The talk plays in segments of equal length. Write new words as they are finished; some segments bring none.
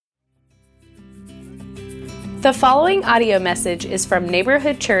The following audio message is from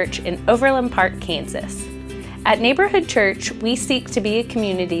Neighborhood Church in Overland Park, Kansas. At Neighborhood Church, we seek to be a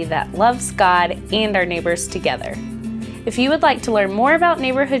community that loves God and our neighbors together. If you would like to learn more about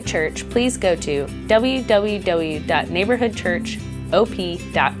Neighborhood Church, please go to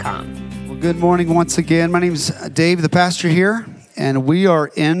www.neighborhoodchurchop.com. Well, good morning once again. My name is Dave, the pastor here, and we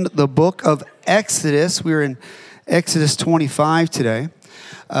are in the book of Exodus. We're in Exodus 25 today.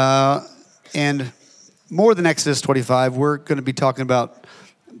 And more than Exodus 25, we're going to be talking about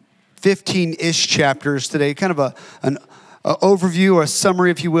 15-ish chapters today, kind of an overview or a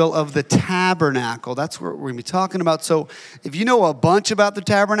summary, if you will, of the Tabernacle. That's what we're going to be talking about. So if you know a bunch about the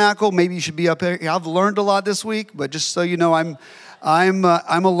Tabernacle, maybe you should be up here. I've learned a lot this week, but just so you know, I'm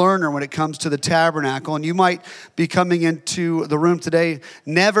a learner when it comes to the Tabernacle, and you might be coming into the room today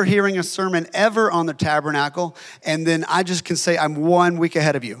never hearing a sermon ever on the Tabernacle, and then I just can say I'm 1 week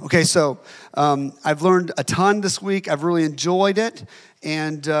ahead of you. Okay, so I've learned a ton this week. I've really enjoyed it,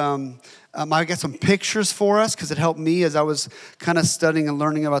 and I got some pictures for us because it helped me as I was kind of studying and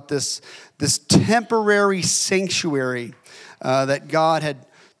learning about this temporary sanctuary that God had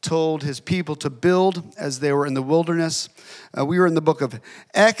told his people to build as they were in the wilderness. We were in the book of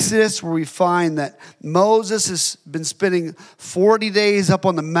Exodus, where we find that Moses has been spending 40 days up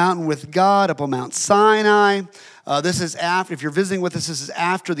on the mountain with God, up on Mount Sinai. This is after, if you're visiting with us, this is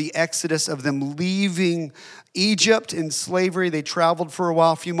after the Exodus of them leaving Egypt in slavery. They traveled for a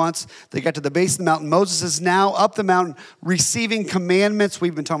while, a few months. They got to the base of the mountain. Moses is now up the mountain receiving commandments.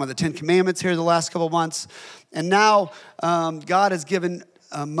 We've been talking about the 10 Commandments here the last couple of months. And now God has given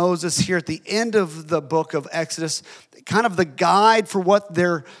Moses here at the end of the book of Exodus kind of the guide for what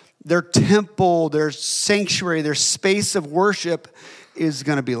their temple, their sanctuary, their space of worship is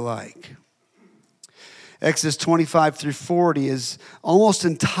going to be like. Exodus 25 through 40 is almost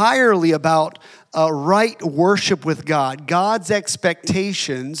entirely about right worship with God, God's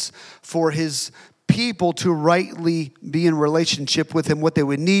expectations for his people to rightly be in relationship with him, what they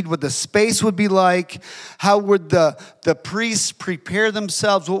would need, what the space would be like, how would the priests prepare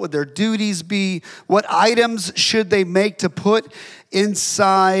themselves, what would their duties be, what items should they make to put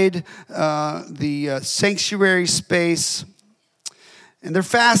inside the sanctuary space. And they're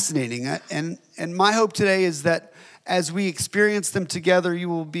fascinating. And my hope today is that as we experience them together, you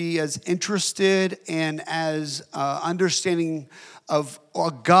will be as interested and as understanding of a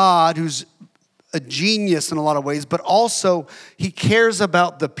God who's a genius in a lot of ways, but also he cares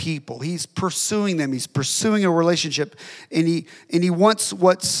about the people. He's pursuing them. He's pursuing a relationship, and he wants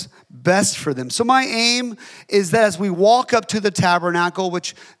what's best for them. So my aim is that as we walk up to the Tabernacle,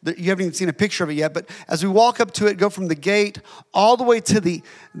 which you haven't even seen a picture of it yet, but as we walk up to it, go from the gate all the way to the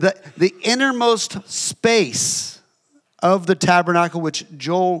innermost space of the Tabernacle, which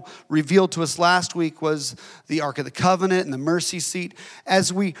Joel revealed to us last week was the Ark of the Covenant and the mercy seat.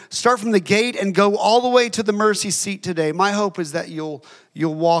 As we start from the gate and go all the way to the mercy seat today, my hope is that you'll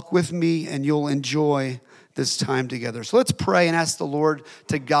walk with me and you'll enjoy this time together. So let's pray and ask the Lord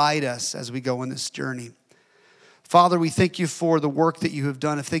to guide us as we go on this journey. Father, we thank you for the work that you have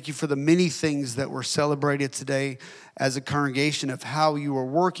done. I thank you for the many things that were celebrated today as a congregation of how you are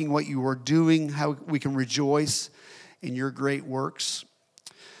working, what you are doing, how we can rejoice in your great works.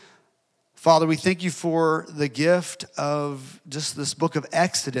 Father, we thank you for the gift of just this book of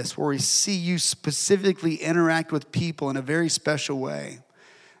Exodus, where we see you specifically interact with people in a very special way,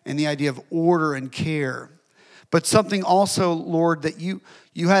 and the idea of order and care. But something also, Lord, that you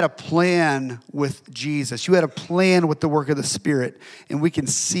had a plan with Jesus. You had a plan with the work of the Spirit, and we can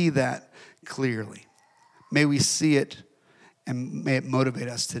see that clearly. May we see it, and may it motivate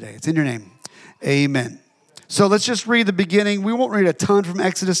us today. It's in your name. Amen. So let's just read the beginning. We won't read a ton from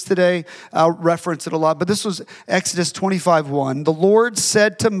Exodus today. I'll reference it a lot. But this was Exodus 25:1. The Lord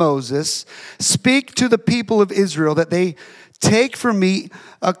said to Moses, "Speak to the people of Israel that they take from me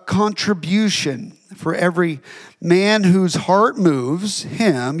a contribution. For every man whose heart moves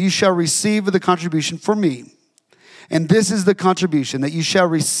him, you shall receive the contribution for me. And this is the contribution, that you shall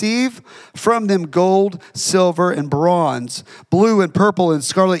receive from them gold, silver, and bronze, blue and purple and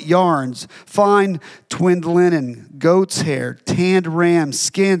scarlet yarns, fine twinned linen, goat's hair, tanned ram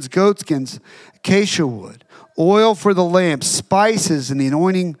skins, goat skins, acacia wood, oil for the lamp, spices and the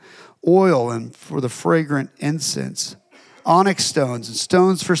anointing oil and for the fragrant incense, onyx stones and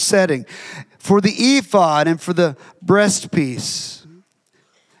stones for setting, for the ephod and for the breastpiece.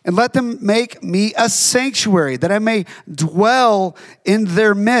 And let them make me a sanctuary, that I may dwell in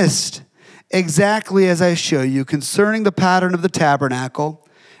their midst, exactly as I show you concerning the pattern of the tabernacle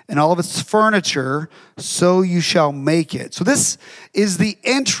and all of its furniture, so you shall make it. So this is the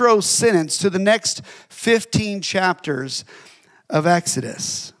intro sentence to the next 15 chapters of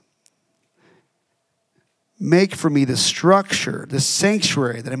Exodus. Make for me the structure, the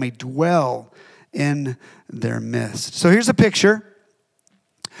sanctuary, that I may dwell in their midst. So here's a picture.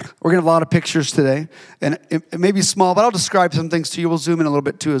 We're going to have a lot of pictures today, and it may be small, but I'll describe some things to you. We'll zoom in a little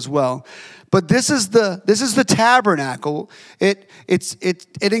bit too as well. But this is the tabernacle. It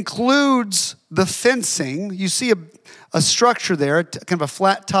includes the fencing. You see a structure there, kind of a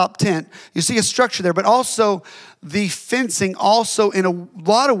flat top tent. You see a structure there, but also the fencing. Also, in a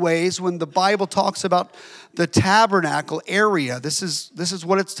lot of ways, when the Bible talks about the tabernacle area, this is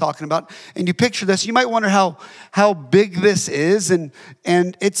what it's talking about. And you picture this. You might wonder how big this is, and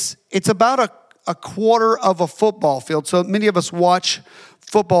it's about a quarter of a football field. So many of us watch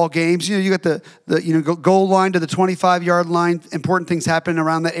football games. You got the goal line to the 25-yard line. Important things happen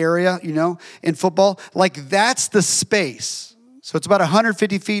around that area, in football. Like, that's the space. So it's about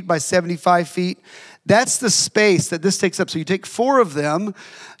 150 feet by 75 feet. That's the space that this takes up. So you take 4 of them,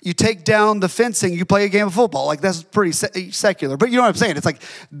 you take down the fencing, you play a game of football. Like, that's pretty secular. But you know what I'm saying? It's like,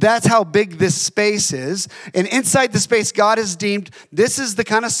 that's how big this space is. And inside the space, God has deemed this is the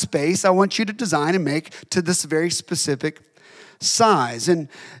kind of space I want you to design and make to this very specific size. And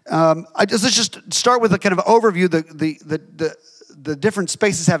let's just start with a kind of overview. The different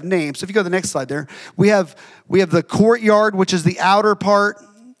spaces have names. So if you go to the next slide there, we have the courtyard, which is the outer part.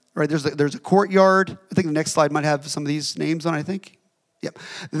 Right, there's a courtyard. I think the next slide might have some of these names on it, I think. Yep.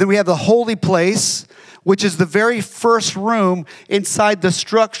 And then we have the holy place, which is the very first room inside the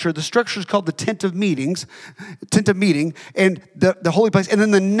structure. The structure is called the tent of meeting, and the holy place. And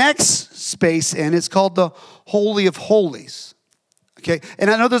then the next space in is called the Holy of Holies. Okay, and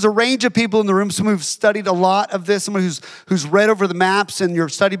I know there's a range of people in the room, someone who's studied a lot of this, someone who's read over the maps and your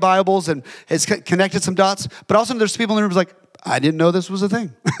study Bibles and has connected some dots, but also there's people in the room who's like, I didn't know this was a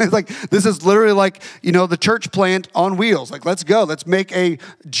thing. Like, this is literally like, the church plant on wheels. Like, let's go. Let's make a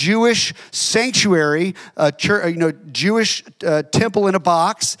Jewish sanctuary, Jewish temple in a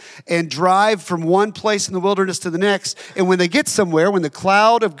box, and drive from one place in the wilderness to the next. And when they get somewhere, when the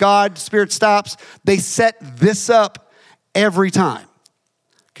cloud of God's Spirit stops, they set this up every time.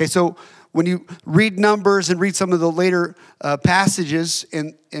 Okay, so when you read Numbers and read some of the later passages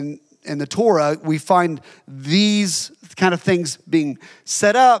in the Torah, we find these kind of things being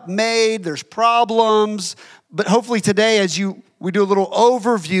set up, made. There's problems, but hopefully today, as we do a little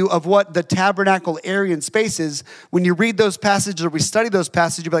overview of what the tabernacle area and space is, when you read those passages or we study those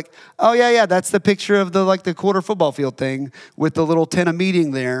passages, you'll be like, oh yeah, that's the picture of the quarter football field thing with the little tent of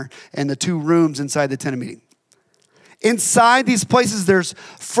meeting there and the 2 rooms inside the tent of meeting. Inside these places, there's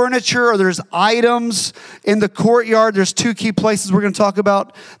furniture or there's items. In the courtyard, there's 2 key places we're going to talk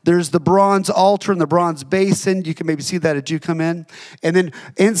about. There's the bronze altar and the bronze basin. You can maybe see that as you come in. And then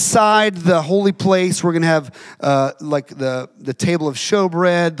inside the holy place, we're going to have the table of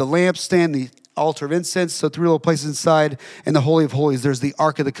showbread, the lampstand, the altar of incense. So 3 little places inside. And the Holy of Holies, there's the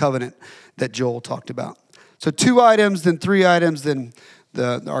Ark of the Covenant that Joel talked about. So 2 items, then 3 items, then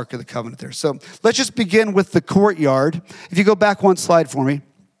the Ark of the Covenant there. So let's just begin with the courtyard. If you go back 1 slide for me.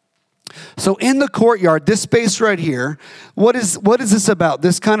 So in the courtyard, this space right here, what is this about?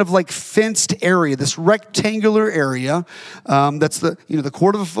 This kind of like fenced area, this rectangular area, that's the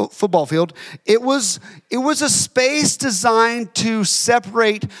quarter of a football field. It was a space designed to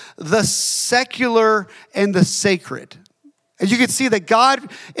separate the secular and the sacred. And you can see that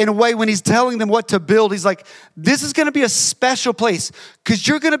God, in a way, when he's telling them what to build, he's like, this is going to be a special place because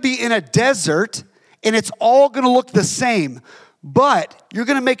you're going to be in a desert and it's all going to look the same. But you're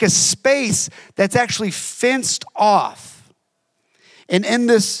going to make a space that's actually fenced off. And in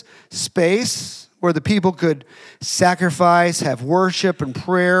this space where the people could sacrifice, have worship and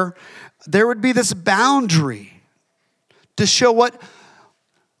prayer, there would be this boundary to show what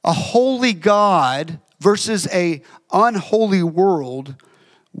a holy God versus a unholy world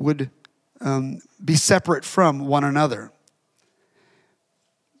would be separate from one another.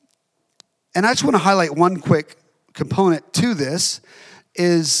 And I just want to highlight one quick component to this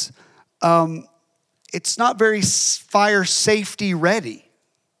is it's not very fire safety ready.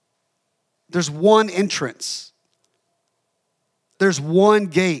 There's one entrance. There's one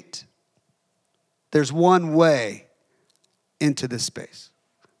gate. There's one way into this space.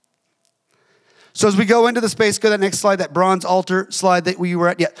 So as we go into the space, go to that next slide, that bronze altar slide that we were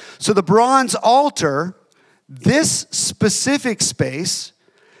at. Yeah. So the bronze altar, this specific space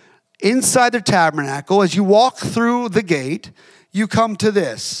inside the tabernacle, as you walk through the gate, you come to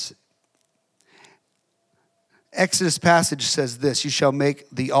this. Exodus passage says this: you shall make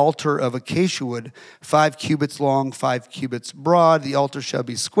the altar of acacia wood 5 cubits long, 5 cubits broad. The altar shall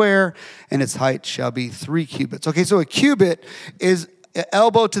be square, and its height shall be 3 cubits. Okay, so a cubit is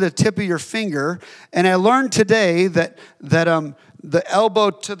elbow to the tip of your finger. And I learned today that the elbow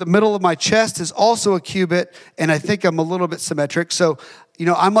to the middle of my chest is also a cubit, and I think I'm a little bit symmetric. So,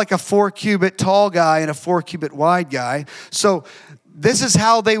 I'm like a 4 cubit tall guy and a 4 cubit wide guy. So this is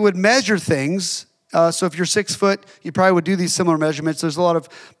how they would measure things. So if you're 6 foot, you probably would do these similar measurements. There's a lot of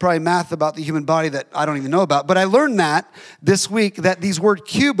probably math about the human body that I don't even know about. But I learned that this week, that these word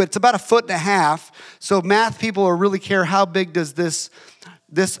cubit, it's about 1.5 feet. So math people really care, how big does this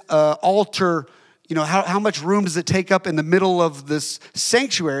altar, how much room does it take up in the middle of this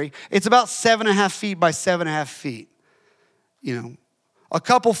sanctuary? It's about 7.5 feet by 7.5 feet. A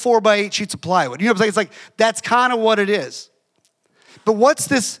couple 4x8 sheets of plywood. What I'm saying? It's like, that's kind of what it is. But what's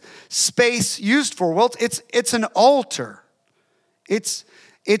this space used for? Well, it's an altar. It's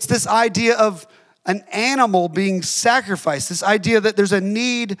this idea of an animal being sacrificed, this idea that there's a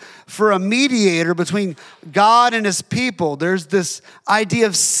need for a mediator between God and his people. There's this idea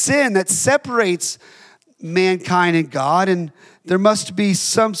of sin that separates mankind and God, and there must be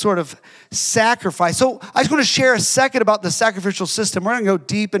some sort of sacrifice. So I just want to share a second about the sacrificial system. We're going to go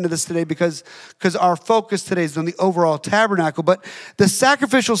deep into this today because our focus today is on the overall tabernacle. But the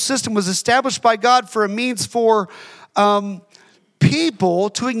sacrificial system was established by God for a means for people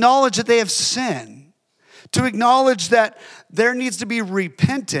to acknowledge that they have sinned, to acknowledge that there needs to be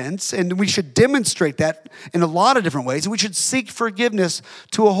repentance, and we should demonstrate that in a lot of different ways, and we should seek forgiveness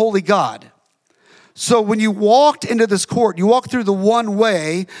to a holy God. So when you walked into this court, you walked through the one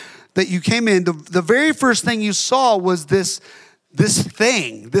way that you came in, the very first thing you saw was this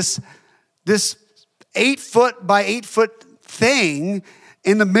thing, this 8 foot by 8 foot thing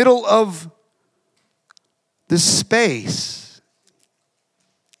in the middle of this space,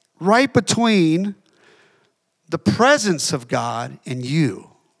 right between the presence of God and you.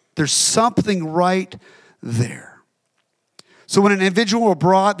 There's something right there. So when an individual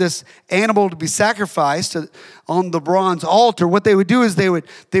brought this animal to be sacrificed on the bronze altar, what they would do is they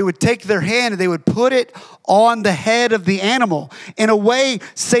would take their hand and they would put it on the head of the animal. In a way,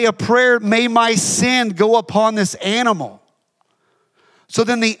 say a prayer, may my sin go upon this animal. So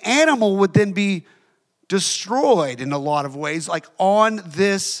then the animal would then be destroyed in a lot of ways, like on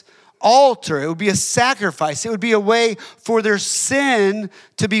this altar. It would be a sacrifice. It would be a way for their sin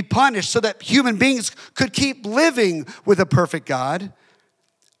to be punished so that human beings could keep living with a perfect God.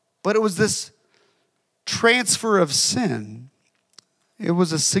 But it was this transfer of sin. It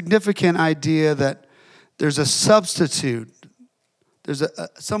was a significant idea that there's a substitute. There's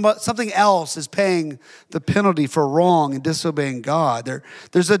something else is paying the penalty for wrong and disobeying God.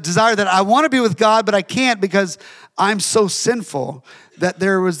 There's a desire that I want to be with God, but I can't because I'm so sinful. That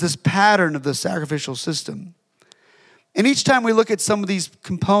there was this pattern of the sacrificial system. And each time we look at some of these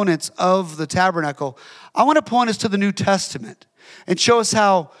components of the tabernacle, I want to point us to the New Testament and show us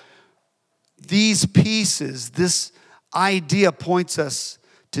how these pieces, this idea points us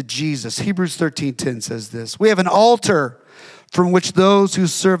to Jesus. Hebrews 13:10 says this: we have an altar from which those who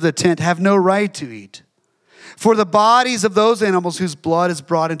serve the tent have no right to eat. For the bodies of those animals whose blood is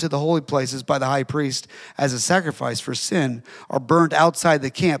brought into the holy places by the high priest as a sacrifice for sin are burned outside the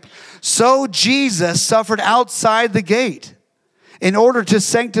camp. So Jesus suffered outside the gate in order to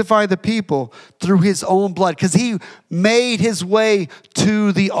sanctify the people through his own blood, because he made his way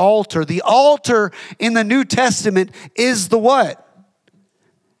to the altar. The altar in the New Testament is the what?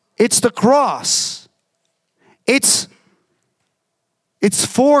 It's the cross. It's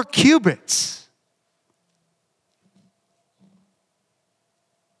 4 cubits.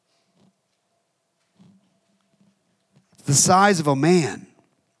 The size of a man.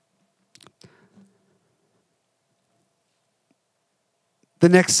 The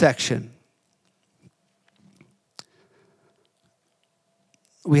next section.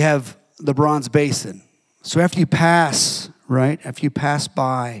 We have the bronze basin. So after you pass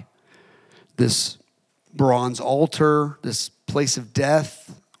by this bronze altar, this place of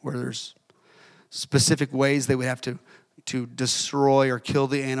death, where there's specific ways they would have to destroy or kill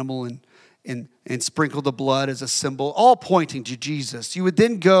the animal and sprinkle the blood as a symbol, all pointing to Jesus. You would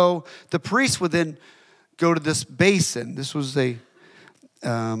then the priest would then go to this basin. This was a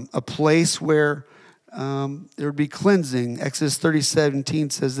place where there would be cleansing. Exodus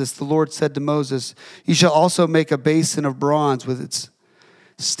 30:17 says this: the Lord said to Moses, you shall also make a basin of bronze with its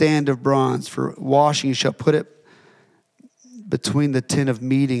stand of bronze for washing. You shall put it between the tent of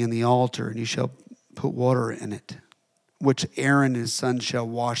meeting and the altar, and you shall put water in it. which Aaron and his sons shall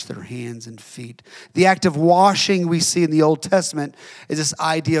wash their hands and feet. The act of washing we see in the Old Testament is this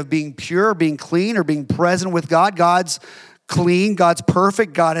idea of being pure, being clean, or being present with God. God's clean, God's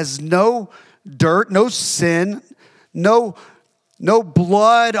perfect. God has no dirt, no sin, no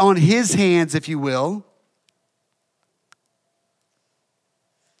blood on his hands, if you will.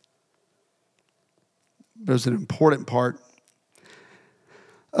 There's an important part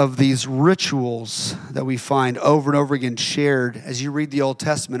of these rituals that we find over and over again shared as you read the Old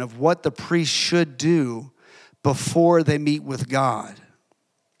Testament of what the priest should do before they meet with God.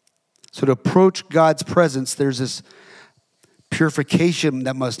 So to approach God's presence, there's this purification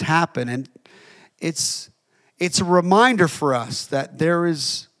that must happen. And it's a reminder for us that there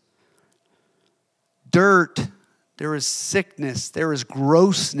is dirt, there is sickness, there is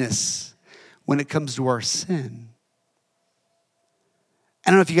grossness when it comes to our sin. I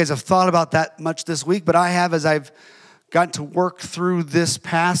don't know if you guys have thought about that much this week, but I have as I've gotten to work through this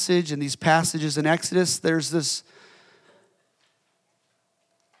passage and these passages in Exodus. There's this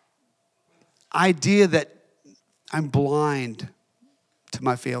idea that I'm blind to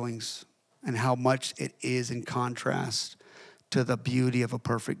my failings and how much it is in contrast to the beauty of a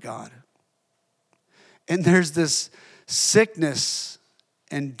perfect God. And there's this sickness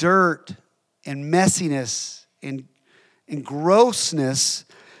and dirt and messiness and grossness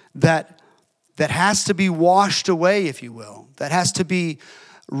that has to be washed away, if you will, that has to be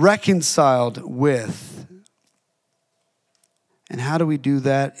reconciled with. And how do we do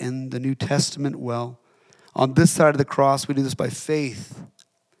that in the New Testament? Well, on this side of the cross, we do this by faith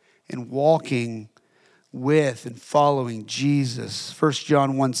and walking with and following Jesus. 1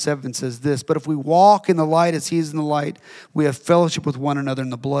 John 1:7 says this, but if we walk in the light as he is in the light, we have fellowship with one another,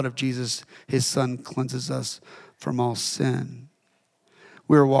 and the blood of Jesus, his son, cleanses us from all sin.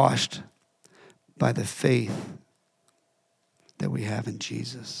 We are washed by the faith that we have in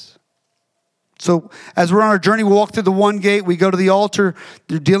Jesus. So as we're on our journey, we walk through the one gate, we go to the altar,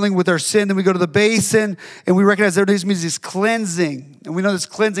 they're dealing with our sin, then we go to the basin, and we recognize there needs to be this cleansing. And we know this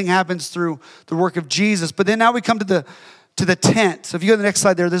cleansing happens through the work of Jesus. But then now we come to the tent. So if you go to the next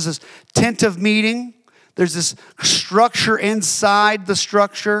slide there's this tent of meeting. There's this structure inside the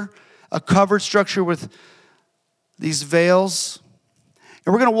structure, a covered structure with these veils.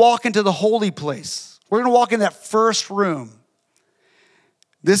 And we're going to walk into the holy place. We're going to walk in that first room.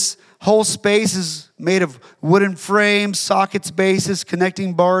 This whole space is made of wooden frames, sockets, bases,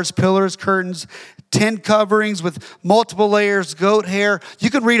 connecting bars, pillars, curtains, tent coverings with multiple layers, goat hair.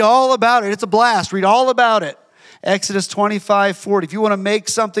 You can read all about it. It's a blast. Read all about it. Exodus 25:40. If you want to make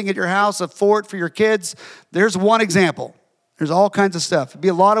something at your house, a fort for your kids, there's one example. There's all kinds of stuff. It'd be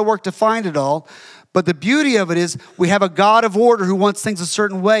a lot of work to find it all. But the beauty of it is we have a God of order who wants things a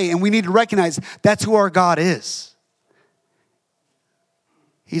certain way, and we need to recognize that's who our God is.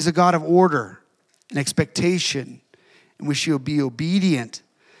 He's a God of order and expectation, and we should be obedient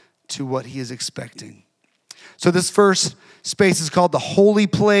to what he is expecting. So this first space is called the holy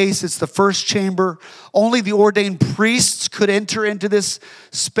place. It's the first chamber. Only the ordained priests could enter into this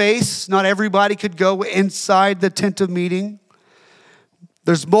space. Not everybody could go inside the tent of meeting.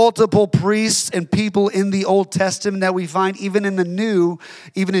 There's multiple priests and people in the Old Testament that we find even in the New,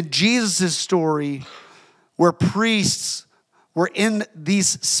 even in Jesus' story, where priests were in these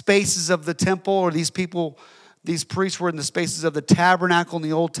spaces of the temple, or these priests were in the spaces of the tabernacle in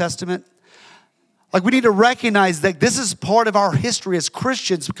the Old Testament. Like, we need to recognize that this is part of our history as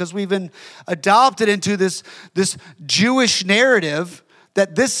Christians because we've been adopted into this Jewish narrative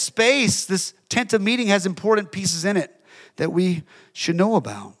that this space, this tent of meeting, has important pieces in it that we should know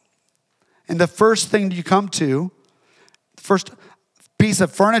about. And the first thing you come to, the first piece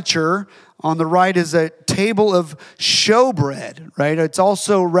of furniture on the right is a table of showbread, right? It's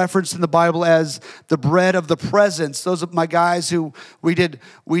also referenced in the Bible as the bread of the presence. Those are my guys who we did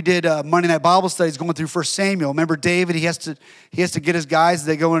Monday Night Bible studies going through 1 Samuel. Remember David, he has to get his guys,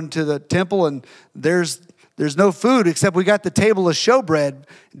 they go into the temple and there's no food except we got the table of showbread.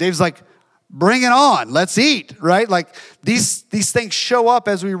 Dave's like, bring it on, let's eat, right? Like these things show up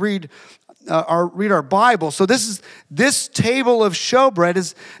as we read our Bible. So this table of showbread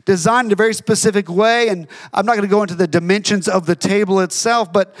is designed in a very specific way, and I'm not going to go into the dimensions of the table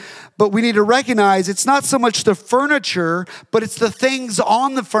itself, but we need to recognize it's not so much the furniture, but it's the things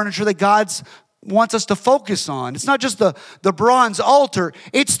on the furniture that God wants us to focus on. It's not just the bronze altar,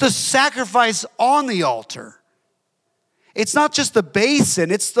 it's the sacrifice on the altar. It's not just the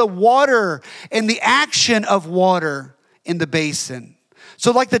basin, it's the water and the action of water in the basin.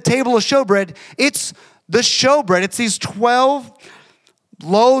 So like the table of showbread, it's the showbread. It's these 12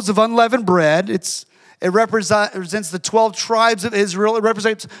 loaves of unleavened bread. It's It represents the 12 tribes of Israel. It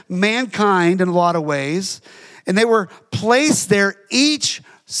represents mankind in a lot of ways. And they were placed there each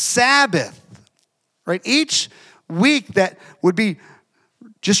Sabbath, right? Each week that would be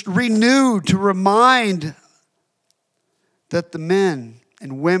just renewed to remind that the men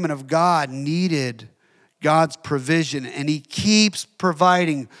and women of God needed God's provision. And he keeps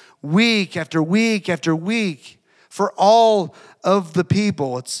providing week after week after week for all of the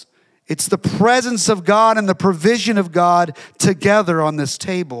people. It's the presence of God and the provision of God together on this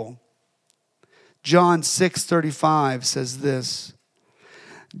table. John 6:35 says this.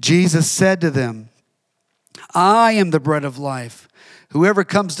 Jesus said to them, I am the bread of life. Whoever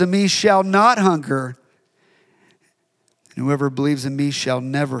comes to me shall not hunger, and whoever believes in me shall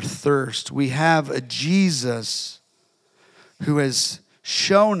never thirst. We have a Jesus who has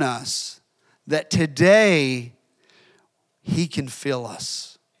shown us that today he can fill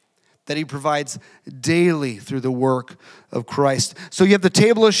us, that he provides daily through the work of Christ. So you have the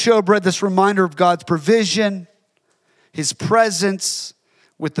table of showbread, this reminder of God's provision, his presence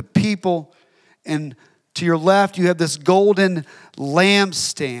with the people, and to your left you have this golden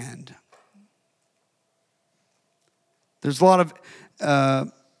lampstand. There's a lot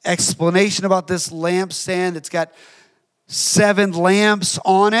of explanation about this lampstand. It's got 7 lamps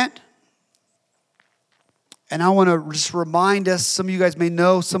on it. And I want to just remind us, some of you guys may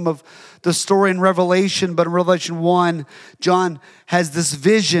know some of the story in Revelation, but in Revelation 1, John has this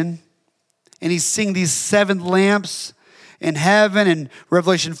vision, and he's seeing these 7 lamps in heaven. In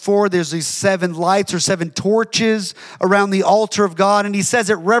Revelation 4, there's these 7 lights or 7 torches around the altar of God, and he says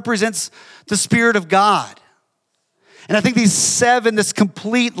it represents the Spirit of God. And I think these 7, this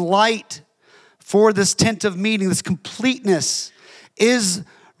complete light for this tent of meeting, this completeness is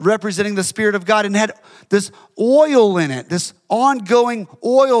representing the Spirit of God, and had this oil in it, this ongoing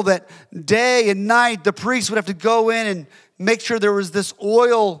oil that day and night the priest would have to go in and make sure there was this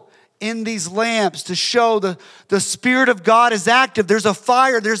oil in these lamps to show the Spirit of God is active. There's a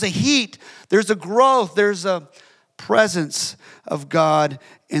fire, there's a heat, there's a growth, there's a presence of God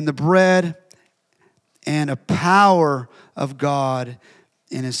in the bread, and a power of God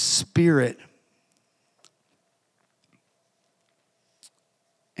in his Spirit.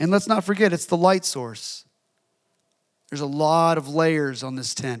 And let's not forget, it's the light source. There's a lot of layers on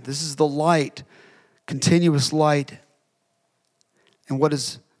this tent. This is the light, continuous light. And what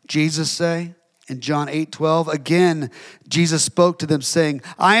does Jesus say in John 8:12? Again, Jesus spoke to them saying,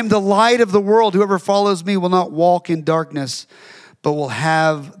 I am the light of the world. Whoever follows me will not walk in darkness, but will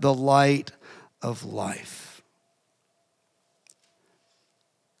have the light of life.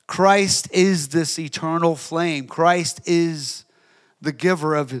 Christ is this eternal flame. Christ is the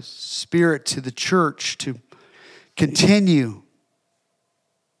giver of his Spirit to the church to continue.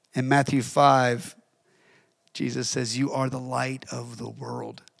 In Matthew 5, Jesus says, you are the light of the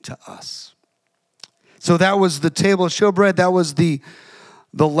world to us. So that was the table of showbread. That was the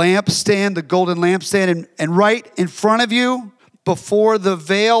lampstand, the golden lampstand. And right in front of you, before the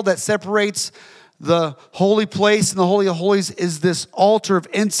veil that separates the holy place and the Holy of Holies, is this altar of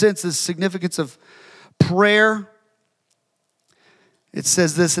incense, the significance of prayer. It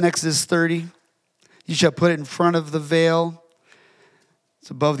says this in Exodus 30. You shall put it in front of the veil. It's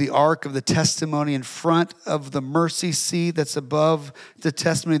above the ark of the testimony, in front of the mercy seat that's above the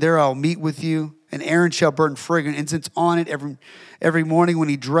testimony. There I'll meet with you. And Aaron shall burn fragrant incense on it every morning when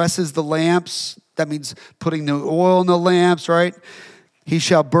he dresses the lamps. That means putting the oil in the lamps, right? He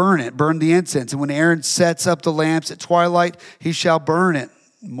shall burn the incense. And when Aaron sets up the lamps at twilight, he shall burn it.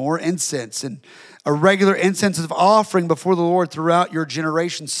 More incense. And a regular incense of offering before the Lord throughout your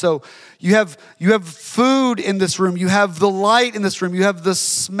generations. So you have food in this room. You have the light in this room. You have the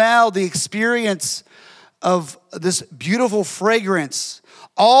smell, the experience of this beautiful fragrance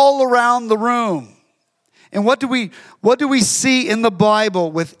all around the room. And what do we see in the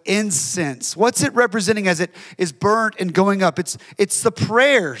Bible with incense? What's it representing as it is burnt and going up? It's the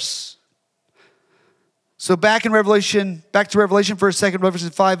prayers. So back to Revelation for a second,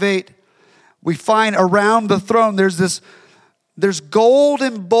 Revelation 5:8. We find around the throne there's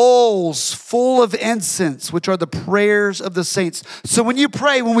golden bowls full of incense, which are the prayers of the saints. So when you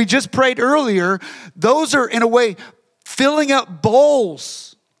pray, when we just prayed earlier, those are in a way filling up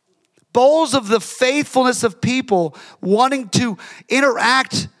bowls of the faithfulness of people wanting to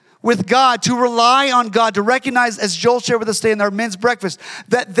interact with God, to rely on God, to recognize, as Joel shared with us today in our men's breakfast,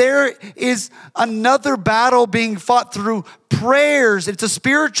 that there is another battle being fought through prayers. It's a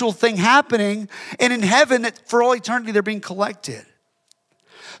spiritual thing happening, and in heaven, for all eternity, they're being collected.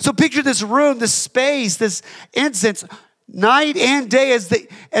 So picture this room, this space, this incense, night and day,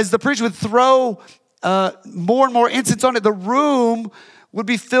 as the priest would throw more and more incense on it, the room would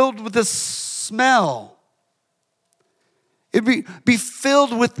be filled with the smell. It'd be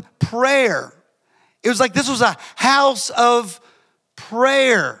filled with prayer. It was like this was a house of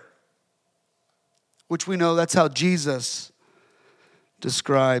prayer, which we know that's how Jesus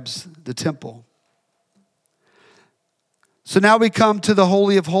describes the temple. So now we come to the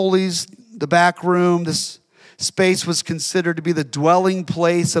Holy of Holies, the back room. This space was considered to be the dwelling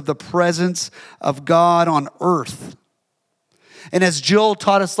place of the presence of God on earth. And as Jill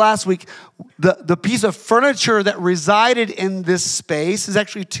taught us last week, the piece of furniture that resided in this space is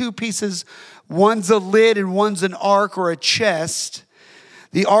actually two pieces. One's a lid and one's an ark or a chest.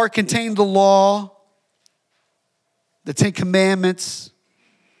 The ark contained the law, the 10 Commandments.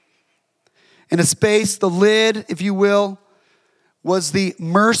 In a space, the lid, if you will, was the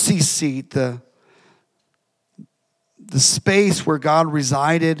mercy seat, the space where God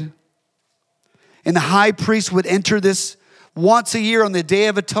resided. And the high priest would enter this once a year on the Day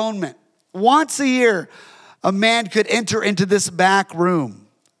of Atonement. Once a year, a man could enter into this back room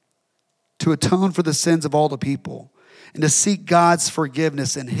to atone for the sins of all the people and to seek God's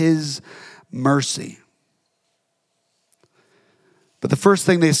forgiveness and his mercy. But the first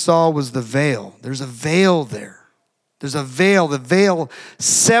thing they saw was the veil. There's a veil there. There's a veil. The veil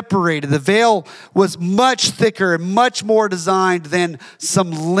separated. The veil was much thicker and much more designed than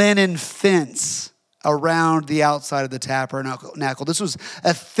some linen fence around the outside of the tabernacle. This was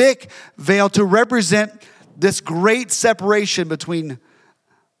a thick veil to represent this great separation between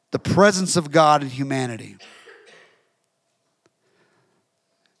the presence of God and humanity.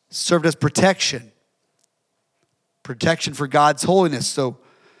 It served as protection for God's holiness. So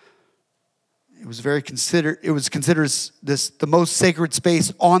it was considered the most sacred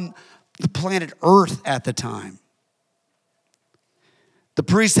space on the planet Earth at the time. The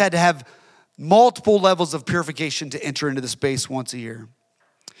priest had to have multiple levels of purification to enter into the space once a year.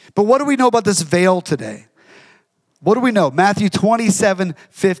 But what do we know about this veil today? What do we know? Matthew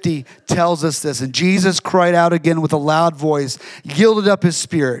 27:50 tells us this. And Jesus cried out again with a loud voice, yielded up his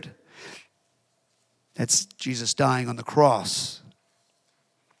spirit. That's Jesus dying on the cross.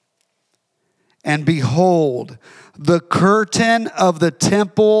 And behold, the curtain of the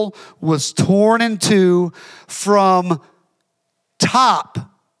temple was torn in two from top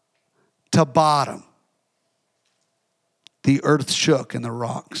to bottom. The earth shook and the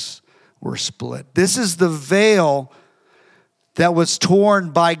rocks were split. This is the veil that was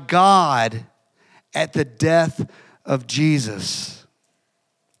torn by God at the death of Jesus.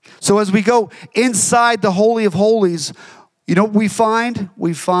 So as we go inside the Holy of Holies, you know what we find?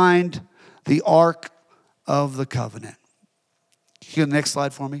 We find the Ark of the Covenant. Can you go to the next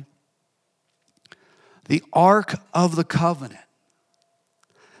slide for me? The Ark of the Covenant.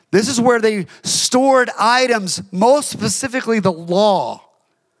 This is where they stored items, most specifically the law,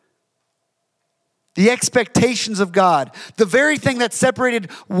 the expectations of God, the very thing that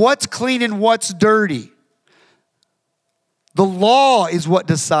separated what's clean and what's dirty. The law is what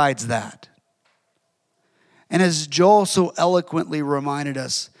decides that. And as Joel so eloquently reminded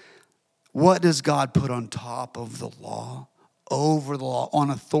us, what does God put on top of the law, over the law, on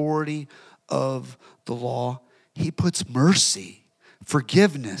authority of the law? He puts mercy,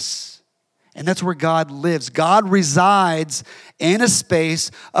 forgiveness. And that's where God lives. God resides in a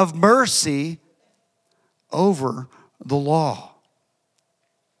space of mercy over the law.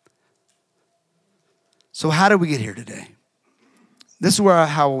 So how did we get here today? This is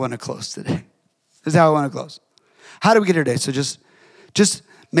how I want to close today. This is how I want to close. How did we get here today? So just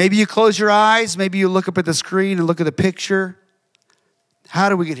maybe you close your eyes. Maybe you look up at the screen and look at the picture. How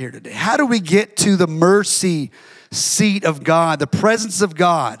do we get here today? How do we get to the mercy seat of God, the presence of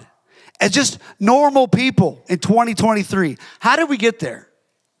God, as just normal people in 2023? How did we get there?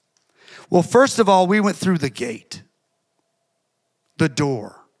 Well, first of all, we went through the gate, the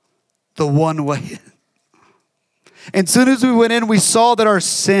door, the one way. And as soon as we went in, we saw that our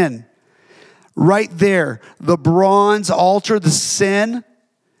sin, right there, the bronze altar, the sin,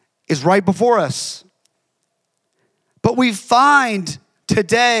 is right before us. But we find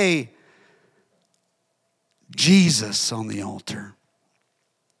today Jesus on the altar.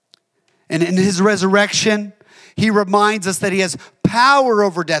 And in his resurrection, he reminds us that he has power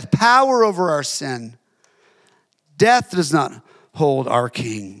over death, power over our sin. Death does not hold our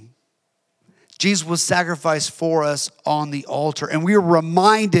king. Jesus was sacrificed for us on the altar. And we are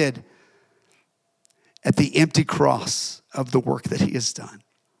reminded at the empty cross of the work that he has done.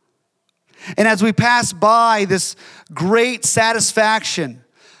 And as we pass by this great satisfaction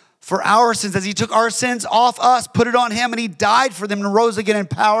for our sins, as he took our sins off us, put it on him, and he died for them and rose again in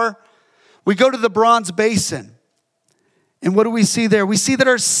power, We go to the bronze basin. And what do we see there? We see that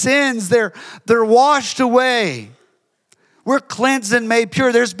our sins, they're washed away. We're cleansed and made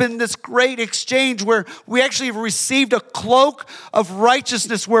pure. There's been this great exchange where we actually have received a cloak of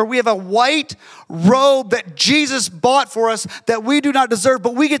righteousness, where we have a white robe that Jesus bought for us that we do not deserve,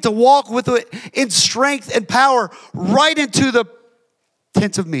 but we get to walk with it in strength and power right into the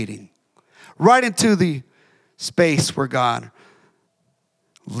tent of meeting, right into the space where God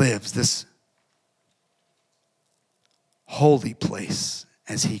lives, this holy place,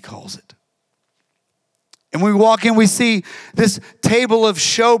 as he calls it. And when we walk in, we see this table of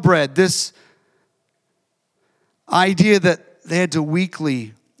showbread, this idea that they had to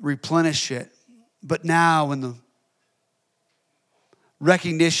weekly replenish it. But now, in the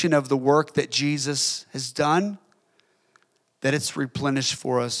recognition of the work that Jesus has done, that it's replenished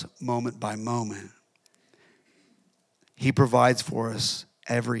for us moment by moment. He provides for us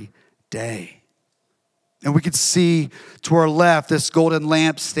every day. And we could see to our left this golden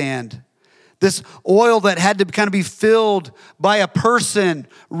lampstand, this oil that had to kind of be filled by a person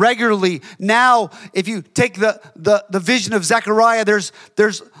regularly. Now, if you take the vision of Zechariah, there's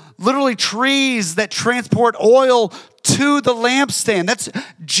literally trees that transport oil to the lampstand. That's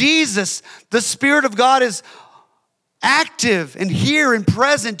Jesus. The Spirit of God is active and here and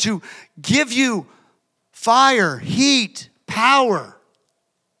present to give you fire, heat, power.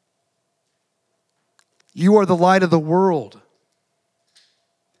 You are the light of the world.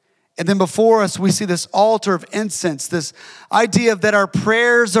 And then before us, we see this altar of incense, this idea of that our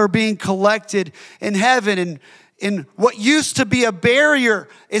prayers are being collected in heaven. And in what used to be a barrier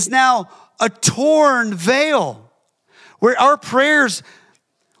is now a torn veil, where our prayers,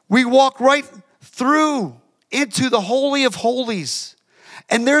 we walk right through into the Holy of Holies.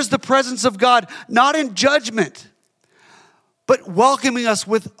 And there's the presence of God, not in judgment, but welcoming us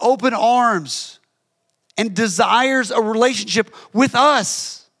with open arms and desires a relationship with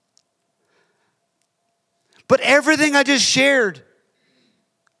us. But everything I just shared,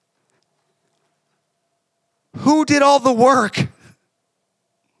 who did all the work?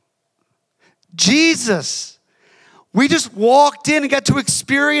 Jesus. We just walked in and got to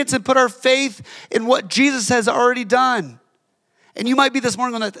experience and put our faith in what Jesus has already done. And you might be this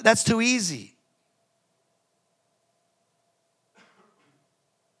morning going, that's too easy.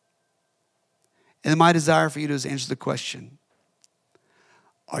 And my desire for you to is answer the question,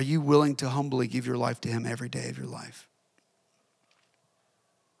 are you willing to humbly give your life to him every day of your life?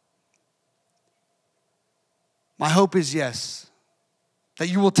 My hope is yes, that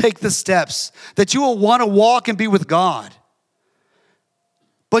you will take the steps, that you will want to walk and be with God.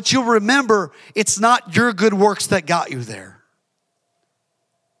 But you'll remember, it's not your good works that got you there.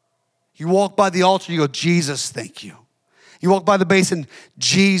 You walk by the altar, you go, Jesus, thank you. You walk by the basin,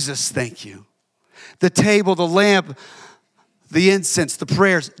 Jesus, thank you. The table, the lamp, the incense, the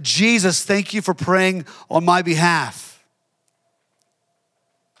prayers. Jesus, thank you for praying on my behalf.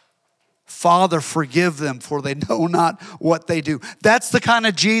 Father, forgive them, for they know not what they do. That's the kind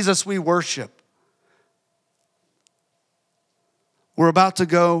of Jesus we worship. We're about to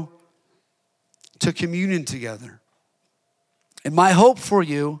go to communion together. And my hope for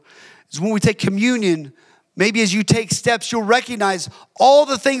you is when we take communion, maybe as you take steps, you'll recognize all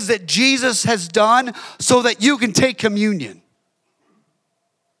the things that Jesus has done so that you can take communion.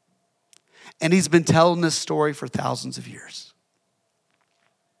 And he's been telling this story for thousands of years.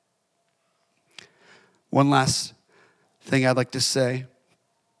 One last thing I'd like to say.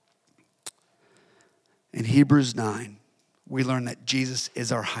 In Hebrews 9, we learn that Jesus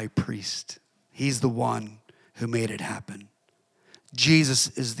is our high priest. He's the one who made it happen. Jesus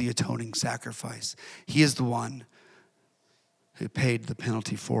is the atoning sacrifice. He is the one who paid the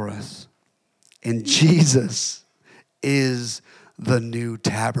penalty for us. And Jesus is the new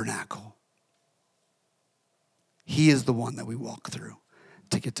tabernacle. He is the one that we walk through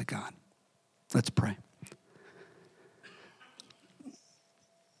to get to God. Let's pray.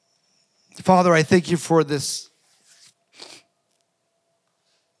 Father, I thank you for this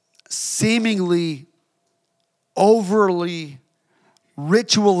seemingly overly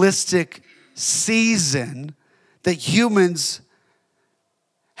ritualistic season that humans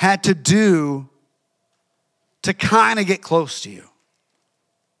had to do to kind of get close to you.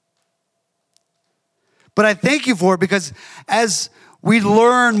 But I thank you for it because as we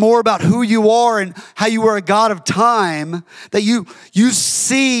learn more about who you are and how you are a God of time, that you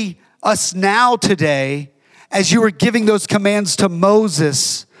see us now today as you were giving those commands to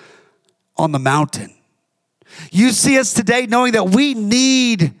Moses on the mountain. You see us today knowing that we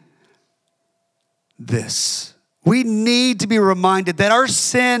need this. We need to be reminded that our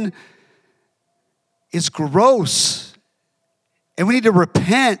sin is gross. And we need to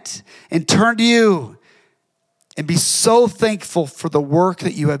repent and turn to you and be so thankful for the work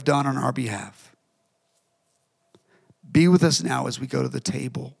that you have done on our behalf. Be with us now as we go to the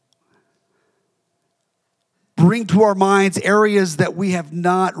table. Bring to our minds areas that we have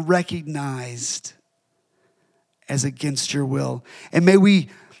not recognized as against your will. And may we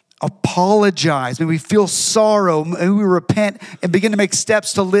apologize. May we feel sorrow. May we repent and begin to make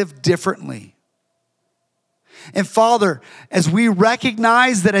steps to live differently. And Father, as we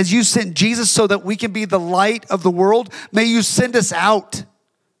recognize that as you sent Jesus so that we can be the light of the world, may you send us out.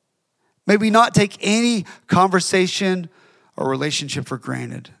 May we not take any conversation or relationship for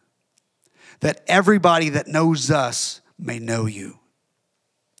granted. That everybody that knows us may know you.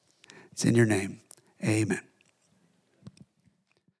 It's in your name. Amen.